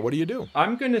 Okay. So what do you do?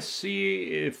 I'm going to see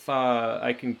if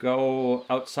I can go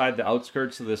outside the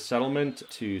outskirts of this settlement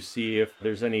to see if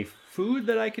there's any food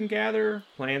that I can gather,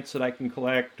 plants that I can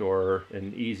collect, or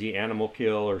an easy animal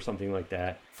kill or something like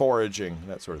that. Foraging,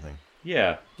 that sort of thing.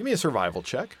 Yeah. Give me a survival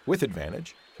check with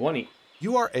advantage. 20.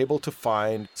 You are able to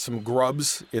find some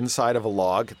grubs inside of a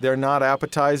log. They're not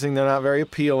appetizing, they're not very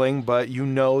appealing, but you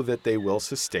know that they will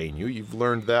sustain you. You've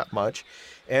learned that much.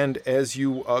 And as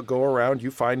you go around,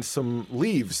 you find some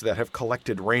leaves that have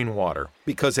collected rainwater.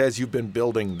 Because as you've been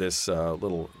building this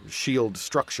little shield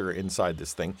structure inside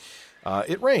this thing,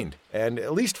 it rained. And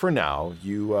at least for now,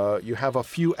 you have a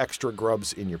few extra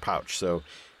grubs in your pouch. So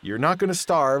you're not going to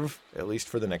starve, at least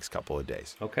for the next couple of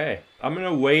days. Okay. I'm going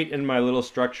to wait in my little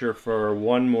structure for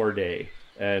one more day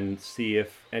and see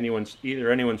if anyone's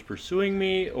pursuing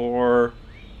me or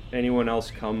anyone else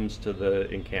comes to the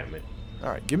encampment. All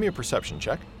right, give me a perception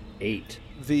check. 8.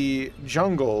 The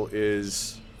jungle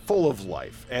is full of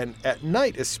life, and at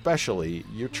night especially,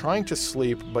 you're trying to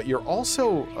sleep, but you're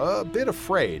also a bit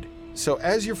afraid. So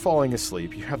as you're falling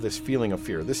asleep, you have this feeling of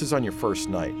fear. This is on your first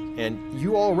night, and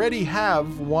you already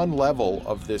have one level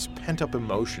of this pent-up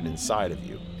emotion inside of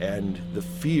you. And the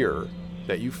fear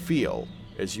that you feel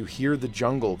as you hear the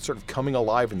jungle sort of coming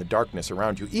alive in the darkness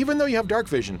around you, even though you have dark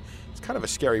vision, it's kind of a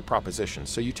scary proposition.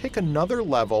 So you take another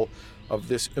level of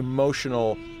this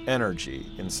emotional energy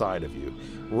inside of you.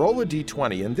 Roll a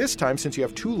d20, and this time, since you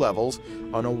have 2 levels,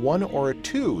 on a 1 or a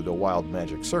 2, the wild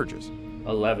magic surges.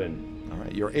 11. All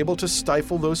right, you're able to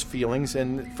stifle those feelings,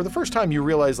 and for the first time you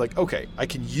realize, like, okay, I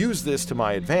can use this to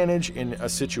my advantage in a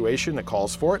situation that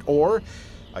calls for it, or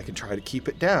I can try to keep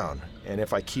it down. And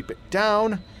if I keep it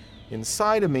down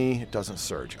inside of me, it doesn't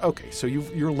surge. Okay, so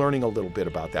you're learning a little bit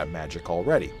about that magic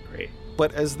already. Great.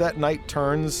 But as that night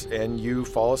turns and you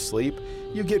fall asleep,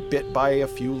 you get bit by a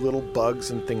few little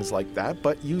bugs and things like that,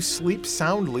 but you sleep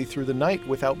soundly through the night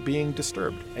without being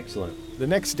disturbed. Excellent. The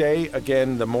next day,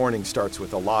 again, the morning starts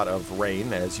with a lot of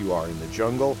rain as you are in the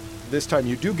jungle. This time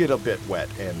you do get a bit wet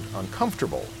and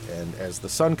uncomfortable, and as the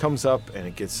sun comes up and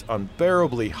it gets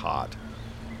unbearably hot,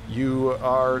 you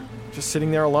are just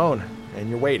sitting there alone and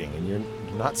you're waiting and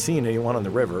you're not seeing anyone on the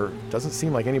river. It doesn't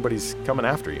seem like anybody's coming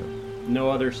after you.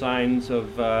 No other signs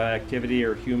of activity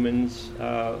or humans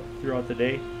throughout the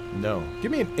day? No.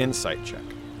 Give me an insight check.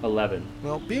 11.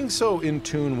 Well, being so in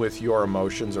tune with your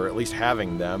emotions, or at least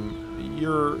having them,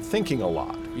 you're thinking a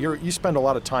lot. You spend a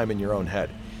lot of time in your own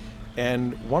head.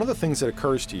 And one of the things that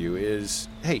occurs to you is,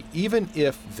 hey, even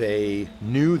if they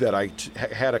knew that I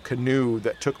had a canoe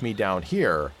that took me down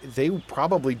here, they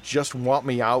probably just want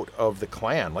me out of the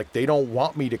clan. Like, they don't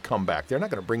want me to come back. They're not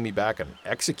going to bring me back and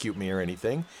execute me or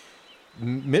anything.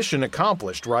 Mission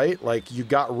accomplished, right? Like, you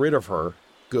got rid of her.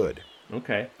 Good.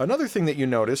 Okay. Another thing that you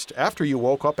noticed, after you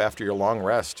woke up after your long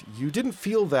rest, you didn't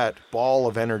feel that ball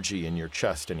of energy in your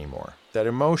chest anymore. That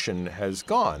emotion has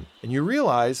gone. And you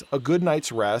realize a good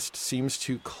night's rest seems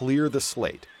to clear the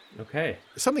slate. Okay.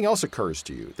 Something else occurs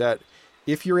to you, that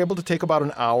if you're able to take about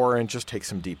an hour and just take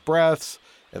some deep breaths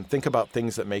and think about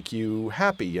things that make you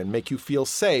happy and make you feel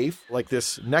safe, like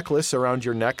this necklace around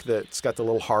your neck that's got the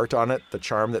little heart on it, the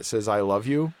charm that says, I love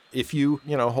you. If you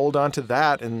hold on to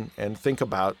that and think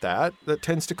about that, that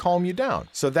tends to calm you down.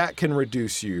 So that can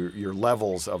reduce your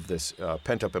levels of this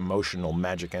pent-up emotional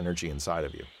magic energy inside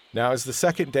of you. Now, as the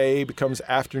second day becomes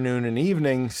afternoon and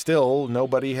evening, still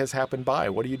nobody has happened by.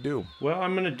 What do you do? Well,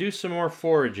 I'm going to do some more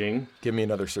foraging. Give me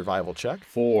another survival check.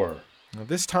 4. Now,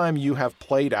 this time you have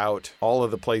played out all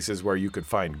of the places where you could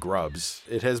find grubs.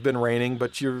 It has been raining,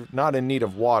 but you're not in need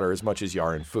of water as much as you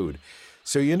are in food.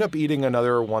 So you end up eating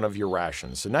another one of your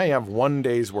rations. So now you have 1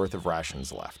 day's worth of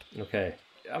rations left. Okay.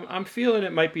 I'm feeling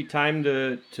it might be time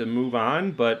to move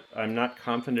on, but I'm not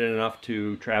confident enough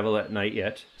to travel at night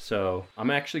yet. So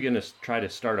I'm actually going to try to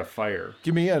start a fire.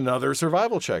 Give me another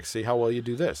survival check. See how well you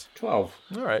do this. 12.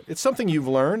 All right. It's something you've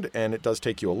learned, and it does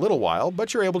take you a little while,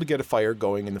 but you're able to get a fire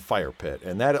going in the fire pit.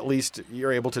 And that, at least,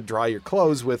 you're able to dry your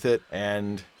clothes with it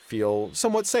and feel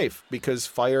somewhat safe, because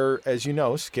fire, as you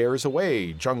know, scares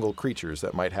away jungle creatures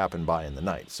that might happen by in the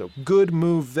night. So good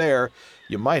move there.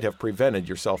 You might have prevented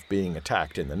yourself being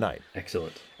attacked in the night.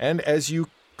 Excellent. And as you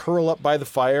curl up by the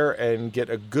fire and get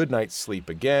a good night's sleep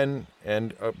again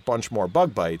and a bunch more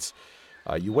bug bites,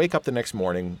 you wake up the next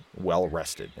morning well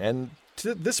rested. And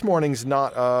this morning's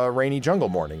not a rainy jungle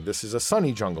morning. This is a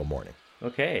sunny jungle morning.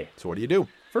 Okay. So what do you do?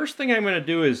 First thing I'm going to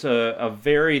do is a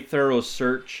very thorough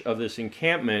search of this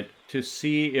encampment to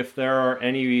see if there are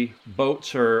any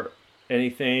boats or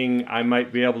anything I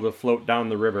might be able to float down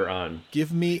the river on.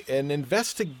 Give me an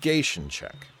investigation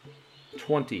check.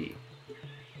 20.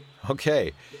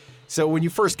 Okay. So when you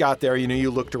first got there, you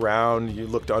looked around, you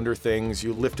looked under things,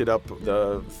 you lifted up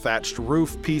the thatched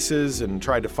roof pieces and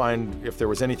tried to find if there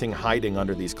was anything hiding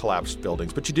under these collapsed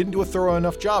buildings. But you didn't do a thorough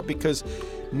enough job, because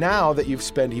now that you've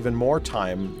spent even more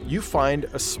time, you find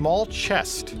a small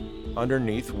chest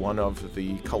underneath one of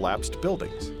the collapsed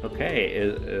buildings. Okay,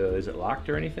 is it locked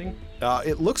or anything?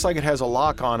 It looks like it has a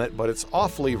lock on it, but it's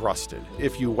awfully rusted.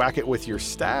 If you whack it with your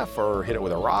staff or hit it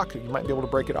with a rock, you might be able to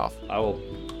break it off. I will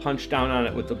punch down on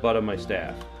it with the butt of my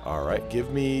staff. All right,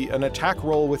 give me an attack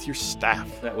roll with your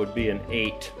staff. That would be an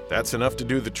 8. That's enough to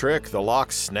do the trick. The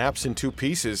lock snaps in 2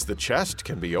 pieces. The chest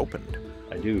can be opened.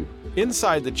 I do.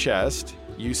 Inside the chest,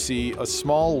 you see a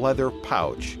small leather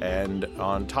pouch, and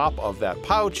on top of that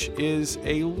pouch is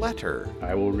a letter.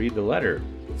 I will read the letter.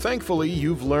 Thankfully,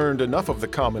 you've learned enough of the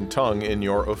common tongue in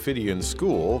your Ophidian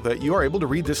school that you are able to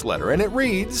read this letter, and it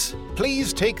reads,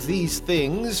 "Please take these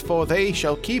things, for they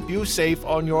shall keep you safe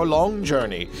on your long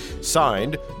journey.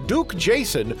 Signed, Duke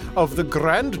Jason of the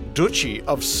Grand Duchy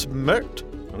of Smirt."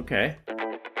 Okay.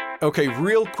 Okay,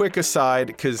 real quick aside,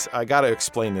 because I gotta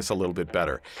explain this a little bit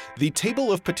better. The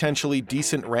table of potentially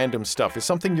decent random stuff is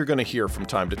something you're gonna hear from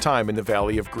time to time in the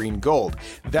Valley of Green Gold.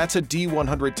 That's a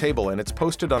D100 table, and it's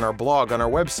posted on our blog on our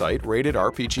website,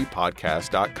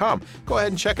 ratedrpgpodcast.com. Go ahead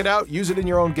and check it out, use it in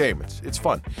your own game, it's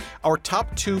fun. Our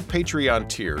top 2 Patreon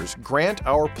tiers grant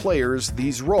our players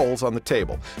these roles on the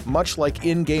table, much like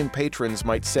in-game patrons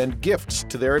might send gifts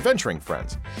to their adventuring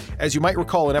friends. As you might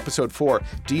recall in episode 4,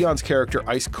 Dion's character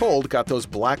Ice Cold gold got those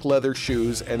black leather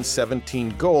shoes and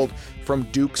 17 gold from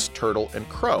Duke's Turtle and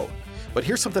Crow. But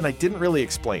here's something I didn't really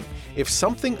explain. If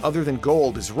something other than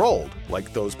gold is rolled,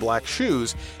 like those black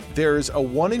shoes, there's a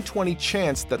 1 in 20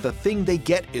 chance that the thing they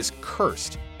get is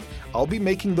cursed. I'll be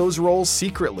making those rolls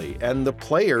secretly, and the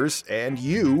players and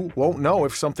you won't know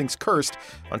if something's cursed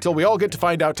until we all get to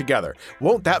find out together.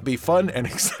 Won't that be fun and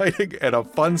exciting and a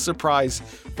fun surprise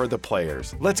for the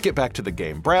players? Let's get back to the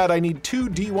game. Brad, I need 2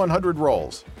 D100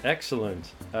 rolls.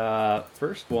 Excellent.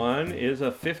 First one is a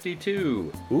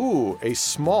 52. Ooh, a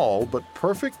small but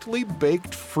perfectly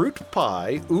baked fruit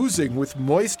pie oozing with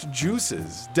moist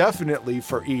juices, definitely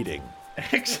for eating.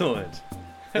 Excellent.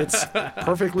 It's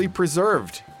perfectly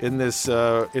preserved in this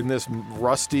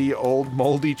rusty, old,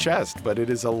 moldy chest, but it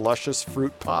is a luscious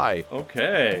fruit pie.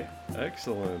 Okay,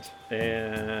 excellent.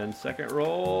 And second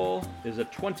roll is a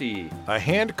 20. A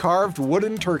hand-carved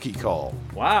wooden turkey call.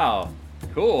 Wow,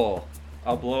 cool.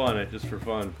 I'll blow on it just for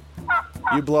fun.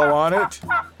 You blow on it,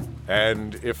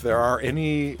 and if there are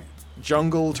any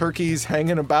jungle turkeys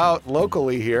hanging about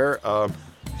locally here,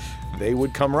 they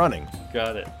would come running.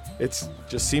 Got it. It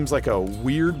just seems like a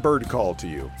weird bird call to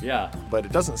you. Yeah. But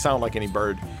it doesn't sound like any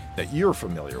bird that you're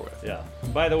familiar with. Yeah.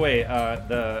 By the way,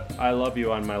 the I love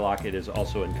you on my locket is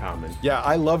also in common. Yeah,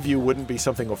 I love you wouldn't be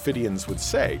something Ophidians would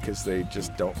say because they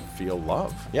just don't feel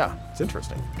love. Yeah, it's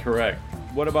interesting. Correct.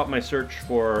 What about my search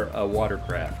for a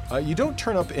watercraft? You don't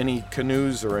turn up any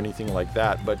canoes or anything like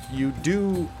that, but you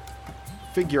do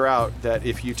figure out that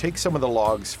if you take some of the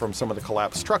logs from some of the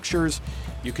collapsed structures,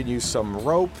 you can use some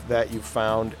rope that you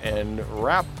found and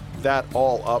wrap that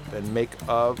all up and make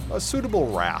a suitable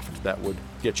raft that would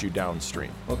get you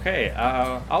downstream. Okay,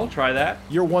 I'll try that.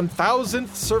 Your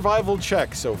 1000th survival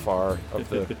check so far of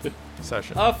the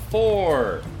session. A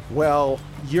 4. Well,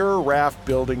 your raft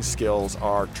building skills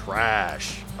are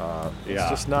trash. It's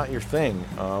just not your thing.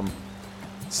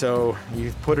 So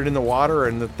you put it in the water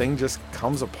and the thing just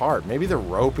comes apart. Maybe the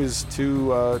rope is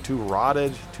too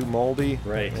rotted, too moldy.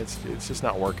 Right. It's just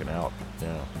not working out.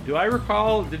 Yeah. Do I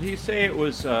recall, did he say it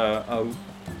was a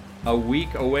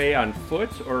week away on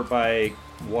foot or by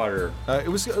water? It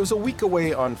was a week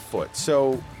away on foot.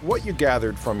 So what you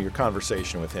gathered from your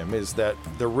conversation with him is that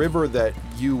the river that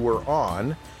you were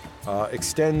on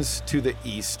extends to the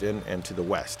east and to the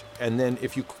west. And then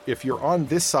if you're on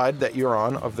this side that you're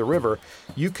on of the river,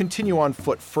 you continue on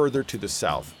foot further to the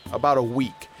south, about a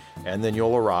week, and then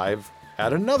you'll arrive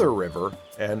at another river,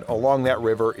 and along that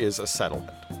river is a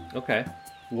settlement. Okay.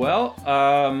 Well,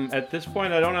 at this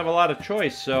point I don't have a lot of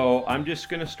choice, so I'm just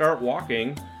going to start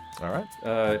walking. All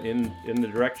right. In the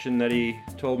direction that he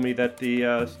told me that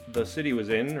the city was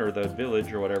in, or the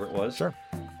village, or whatever it was. Sure.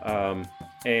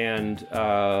 And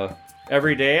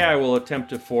every day I will attempt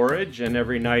to forage, and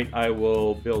every night I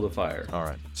will build a fire. All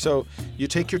right. So you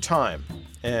take your time,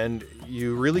 and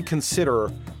you really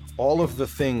consider all of the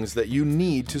things that you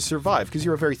need to survive, because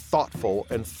you're a very thoughtful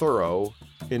and thorough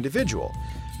individual.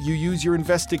 You use your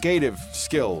investigative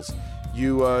skills.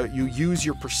 You use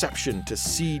your perception to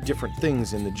see different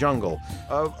things in the jungle.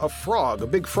 A frog, a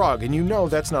big frog, and you know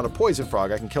that's not a poison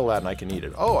frog. I can kill that and I can eat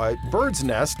it. Oh, a bird's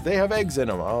nest, they have eggs in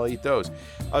them. I'll eat those.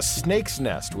 A snake's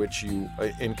nest, which you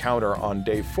encounter on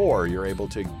day 4, you're able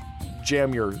to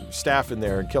jam your staff in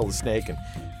there and kill the snake and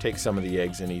take some of the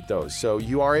eggs and eat those. So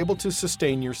you are able to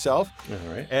sustain yourself.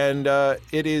 All right. And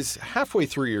it is halfway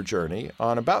through your journey,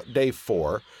 on about day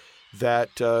 4,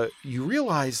 that you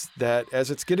realize that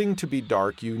as it's getting to be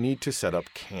dark, you need to set up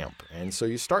camp. And so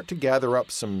you start to gather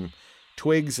up some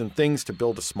twigs and things to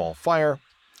build a small fire.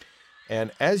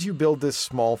 And as you build this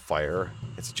small fire,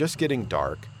 it's just getting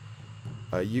dark.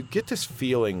 You get this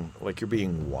feeling like you're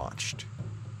being watched.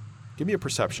 Give me a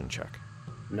perception check.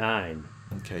 9.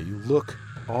 Okay, you look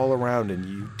all around and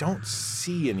you don't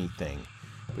see anything,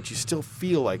 but you still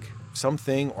feel like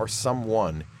something or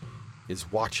someone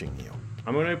is watching you.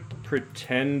 I'm going to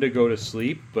pretend to go to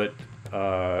sleep, but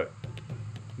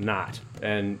not,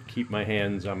 and keep my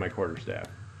hands on my quarterstaff.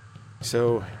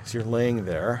 So, as you're laying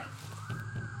there,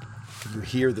 you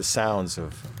hear the sounds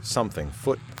of something.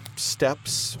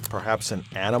 Footsteps, perhaps an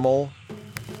animal,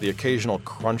 the occasional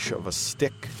crunch of a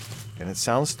stick, and it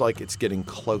sounds like it's getting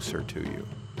closer to you.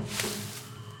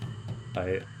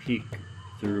 I peek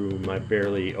through my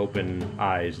barely open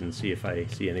eyes and see if I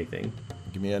see anything.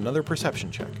 Give me another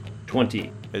perception check.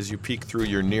 20. As you peek through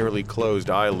your nearly closed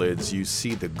eyelids, you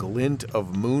see the glint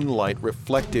of moonlight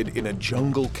reflected in a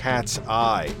jungle cat's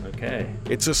eye. Okay.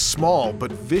 It's a small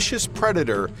but vicious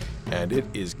predator, and it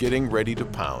is getting ready to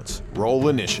pounce. Roll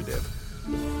initiative.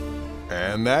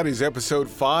 And that is episode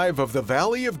 5 of The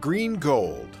Valley of Green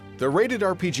Gold. The Rated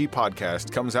RPG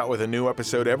Podcast comes out with a new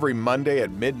episode every Monday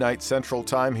at midnight Central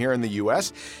Time here in the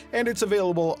US, and it's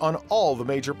available on all the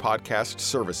major podcast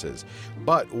services.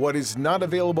 But what is not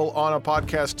available on a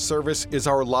podcast service is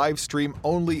our live stream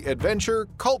only adventure,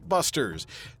 Cult Busters.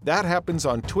 That happens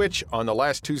on Twitch on the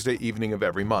last Tuesday evening of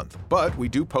every month. But we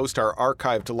do post our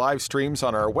archived live streams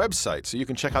on our website, so you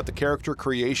can check out the character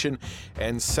creation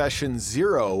and session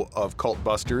 0 of Cult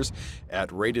Busters at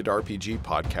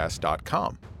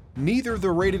ratedrpgpodcast.com. Neither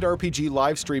the Rated RPG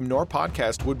livestream nor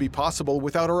podcast would be possible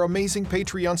without our amazing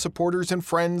Patreon supporters and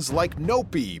friends like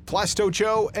Nopi, Plasto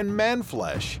Joe, and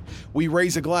Manflesh. We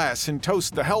raise a glass and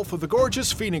toast the health of the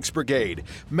gorgeous Phoenix Brigade.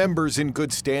 Members in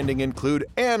good standing include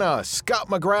Anna, Scott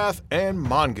McGrath, and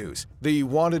Mongoose. The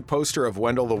wanted poster of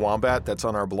Wendell the Wombat that's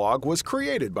on our blog was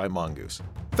created by Mongoose.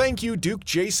 Thank you, Duke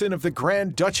Jason of the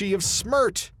Grand Duchy of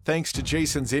Smirt. Thanks to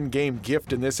Jason's in-game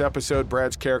gift in this episode,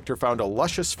 Brad's character found a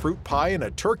luscious fruit pie and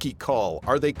a turkey cull.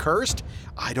 Are they cursed?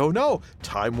 I don't know.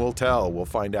 Time will tell. We'll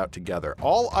find out together.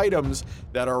 All items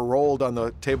that are rolled on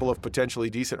the table of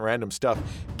potentially decent random stuff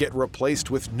get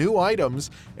replaced with new items,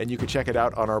 and you can check it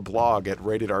out on our blog at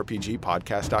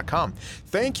ratedrpgpodcast.com.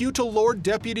 Thank you to Lord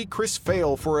Deputy Chris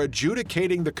Fail for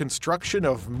adjudicating the construction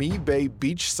of Me Bay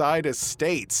Beachside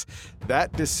Estates.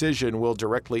 That decision will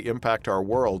directly impact our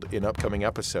world in upcoming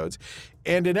episodes.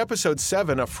 And in episode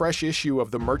 7, a fresh issue of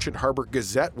the Merchant Harbor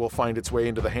Gazette will find its way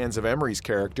into the hands of Emery's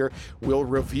character. We'll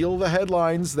reveal the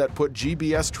headlines that put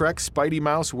GBS Trek, Spidey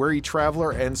Mouse, Weary Traveler,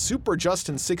 and Super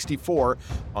Justin 64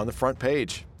 on the front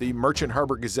page. The Merchant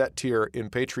Harbor Gazette tier in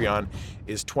Patreon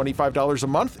is $25 a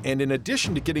month, and in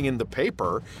addition to getting in the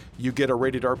paper, you get a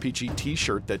Rated RPG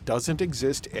t-shirt that doesn't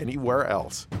exist anywhere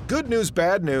else. Good news,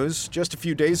 bad news. Just a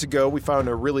few days ago, we found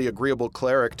a really agreeable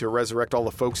cleric to resurrect all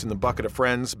the folks in the Bucket of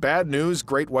Friends. Bad news,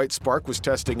 Great White Spark was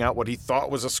testing out what he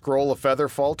thought was a scroll of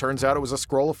Featherfall. Turns out it was a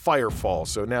scroll of Firefall.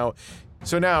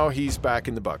 So now he's back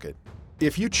in the bucket.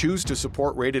 If you choose to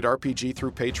support Rated RPG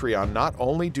through Patreon, not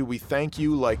only do we thank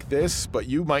you like this, but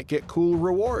you might get cool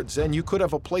rewards, and you could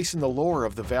have a place in the lore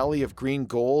of the Valley of Green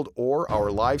Gold or our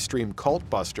live stream Cult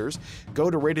Busters. Go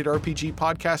to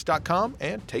ratedrpgpodcast.com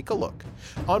and take a look.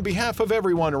 On behalf of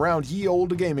everyone around ye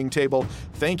olde gaming table,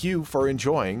 thank you for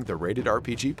enjoying the Rated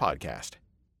RPG Podcast.